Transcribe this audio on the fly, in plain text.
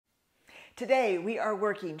Today we are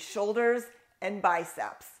working shoulders and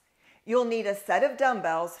biceps. You'll need a set of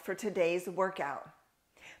dumbbells for today's workout.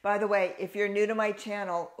 By the way, if you're new to my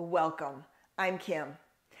channel, welcome. I'm Kim.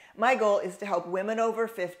 My goal is to help women over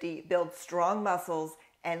 50 build strong muscles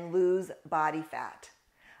and lose body fat.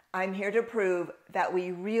 I'm here to prove that we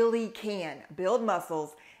really can build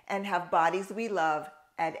muscles and have bodies we love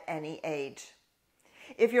at any age.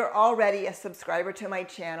 If you're already a subscriber to my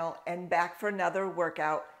channel and back for another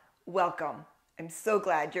workout, welcome. I'm so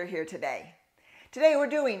glad you're here today. Today we're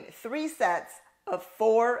doing 3 sets of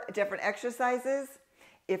 4 different exercises.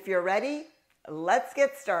 If you're ready, let's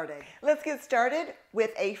get started. Let's get started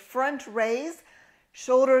with a front raise,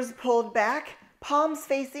 shoulders pulled back, palms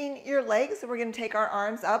facing your legs. We're going to take our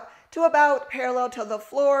arms up to about parallel to the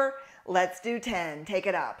floor. Let's do 10. Take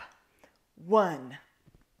it up. 1,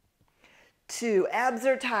 2, abs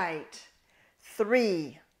are tight.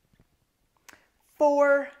 3,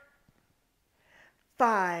 4,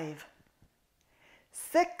 5,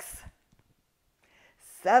 6,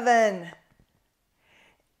 7,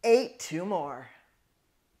 8, 2 more.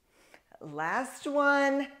 Last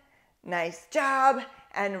one. Nice job.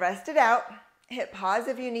 And rest it out. Hit pause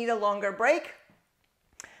if you need a longer break.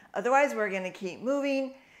 Otherwise, we're going to keep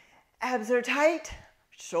moving. Abs are tight.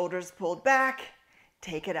 Shoulders pulled back.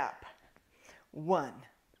 Take it up. 1,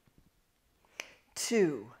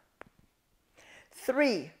 2,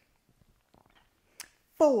 3,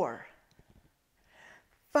 4,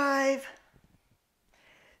 5,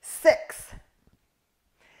 6,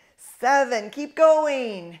 7, keep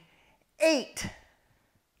going, 8,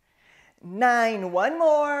 9, one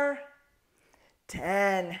more,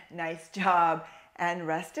 10, nice job, and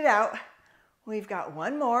rest it out. We've got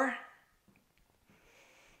one more.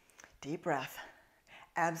 Deep breath,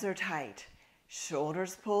 abs are tight,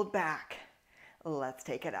 shoulders pulled back. Let's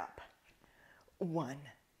take it up. 1,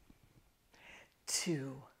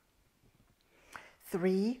 2,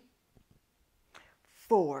 3,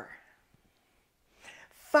 4,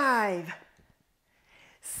 5,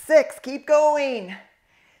 6, keep going.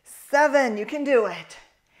 7, you can do it.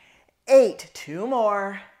 8, 2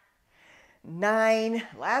 more. 9,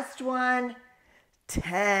 last one.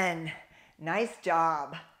 10, nice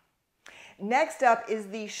job. Next up is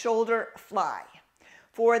the shoulder fly.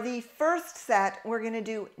 For the first set, we're going to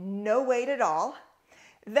do no weight at all.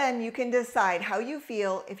 Then you can decide how you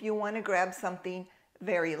feel if you want to grab something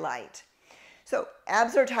very light. So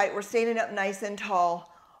abs are tight. We're standing up nice and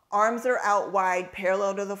tall. Arms are out wide,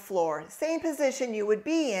 parallel to the floor. Same position you would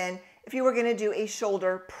be in if you were going to do a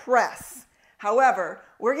shoulder press. However,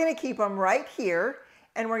 we're going to keep them right here,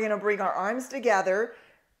 and we're going to bring our arms together,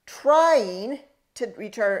 trying to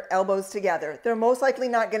reach our elbows together. They're most likely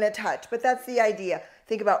not going to touch, but that's the idea.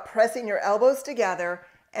 Think about pressing your elbows together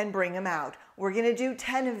and bring them out. We're going to do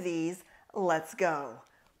 10 of these. Let's go.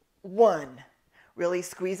 1, really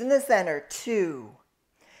squeeze in the center. 2,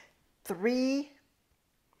 3,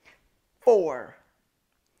 4,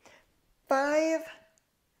 5,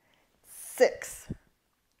 6,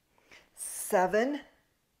 7,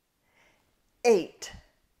 8,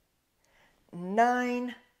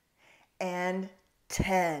 9, and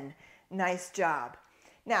 10. Nice job.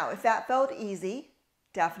 Now, if that felt easy,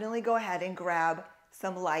 definitely go ahead and grab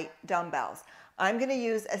some light dumbbells. I'm going to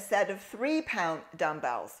use a set of 3-pound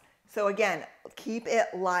dumbbells. So again, keep it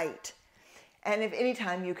light. And if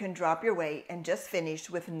anytime you can drop your weight and just finish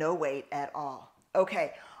with no weight at all.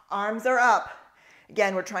 Okay, arms are up.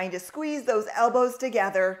 Again, we're trying to squeeze those elbows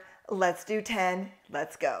together. Let's do 10.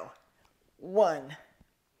 Let's go. 1,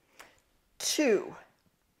 2,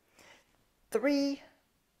 3,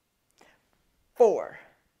 4,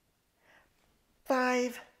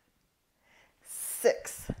 5,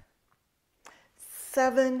 6,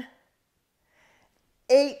 7,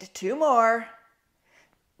 8, 2 more,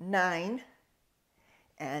 9,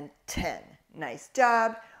 and 10. Nice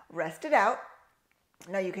job. Rest it out.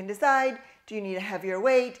 Now you can decide, do you need a heavier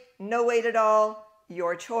weight? No weight at all.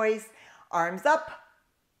 Your choice. Arms up.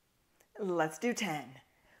 Let's do 10.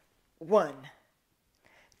 1,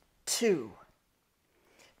 2,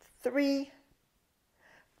 3,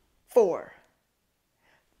 4,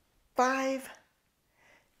 5,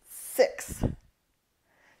 6,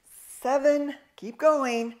 7, keep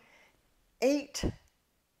going, 8,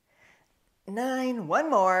 9, one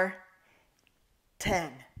more,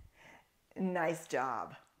 10. Nice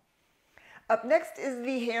job. Up next is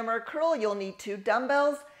the hammer curl. You'll need 2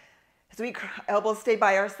 dumbbells. As elbows stay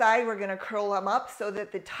by our side, we're going to curl them up so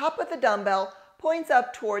that the top of the dumbbell points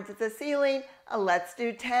up towards the ceiling. Let's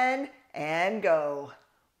do 10 and go.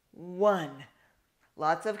 1,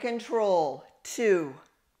 lots of control. 2,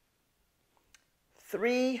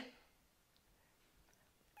 3,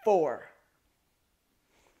 4,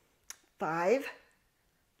 5,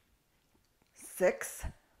 6,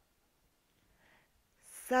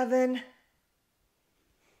 7,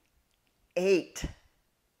 8,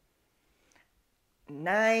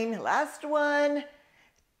 9, last one,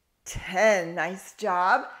 10. Nice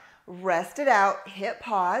job. Rest it out, hit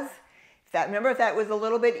pause. Remember, if that was a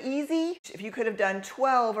little bit easy, if you could have done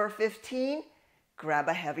 12 or 15, grab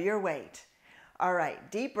a heavier weight. All right,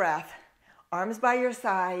 deep breath, arms by your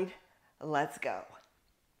side, let's go.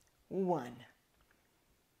 1,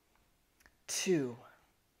 2,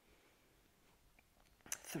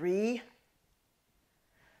 3,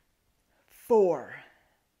 4,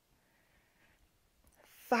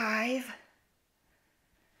 5,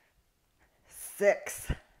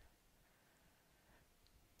 6,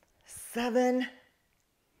 7,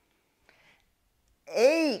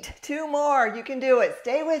 8. 2 more. You can do it.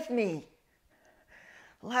 Stay with me.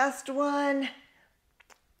 Last one.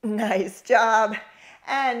 Nice job.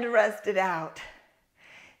 And rest it out.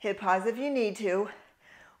 Hit pause if you need to.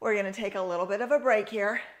 We're going to take a little bit of a break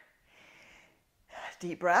here.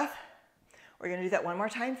 Deep breath. We're going to do that one more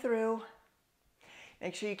time through.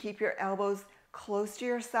 Make sure you keep your elbows close to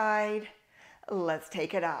your side. Let's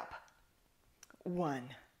take it up. 1,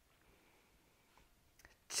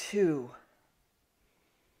 2,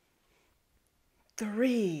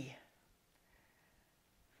 3,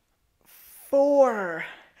 4.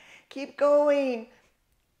 Keep going.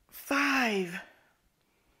 5,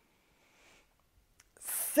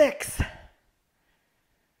 6,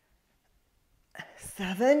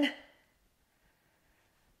 7,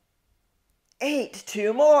 8.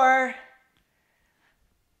 2 more.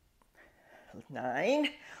 9.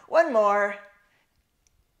 1 more.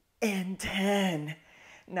 And 10.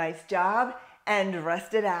 Nice job. And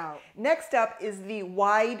rest it out. Next up is the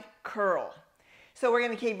wide curl. So we're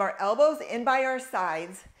going to keep our elbows in by our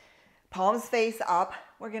sides, palms face up.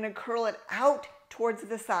 We're going to curl it out towards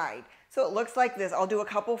the side. So it looks like this. I'll do a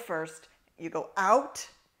couple first. You go out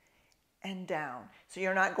and down. So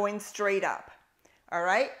you're not going straight up. All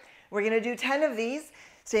right? We're going to do 10 of these.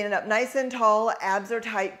 Standing up nice and tall, abs are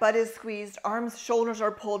tight, butt is squeezed, arms, shoulders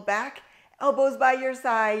are pulled back, elbows by your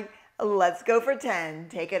side. Let's go for 10.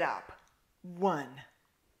 Take it up. 1,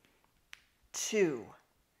 2,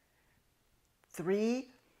 3,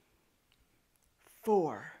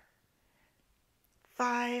 4,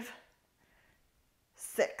 5,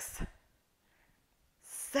 6,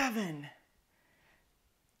 7,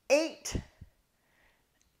 8,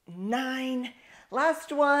 9.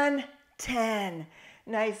 Last one, 10.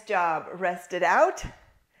 Nice job. Rest it out.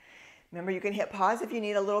 Remember, you can hit pause if you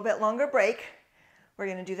need a little bit longer break. We're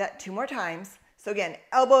going to do that 2 more times. So again,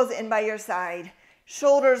 elbows in by your side,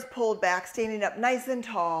 shoulders pulled back, standing up nice and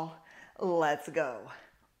tall. Let's go.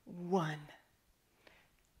 1,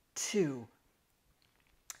 2,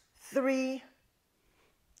 3,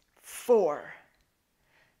 4,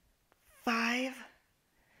 5,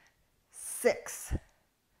 6,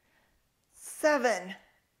 7,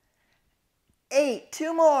 8.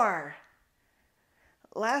 2 more.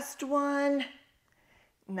 Last one.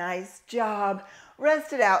 Nice job.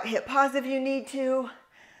 Rest it out. Hit pause if you need to.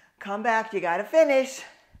 Come back. You got to finish.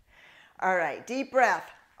 All right. Deep breath.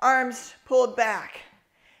 Arms pulled back.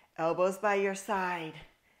 Elbows by your side.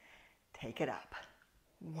 Take it up.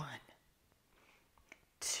 1,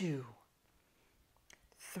 2,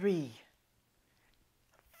 3,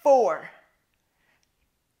 4,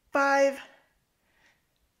 5,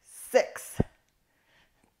 6,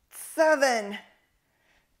 7,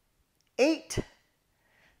 8,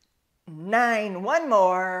 9. 1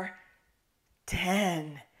 more.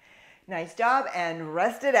 10. Nice job, and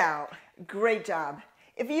rest it out. Great job.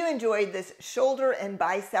 If you enjoyed this shoulder and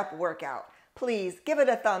bicep workout, please give it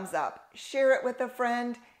a thumbs up, share it with a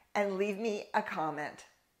friend, and leave me a comment.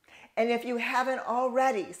 And if you haven't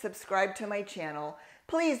already subscribed to my channel,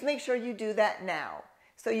 please make sure you do that now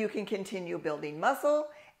so you can continue building muscle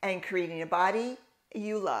and creating a body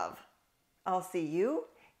you love. I'll see you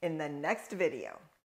in the next video.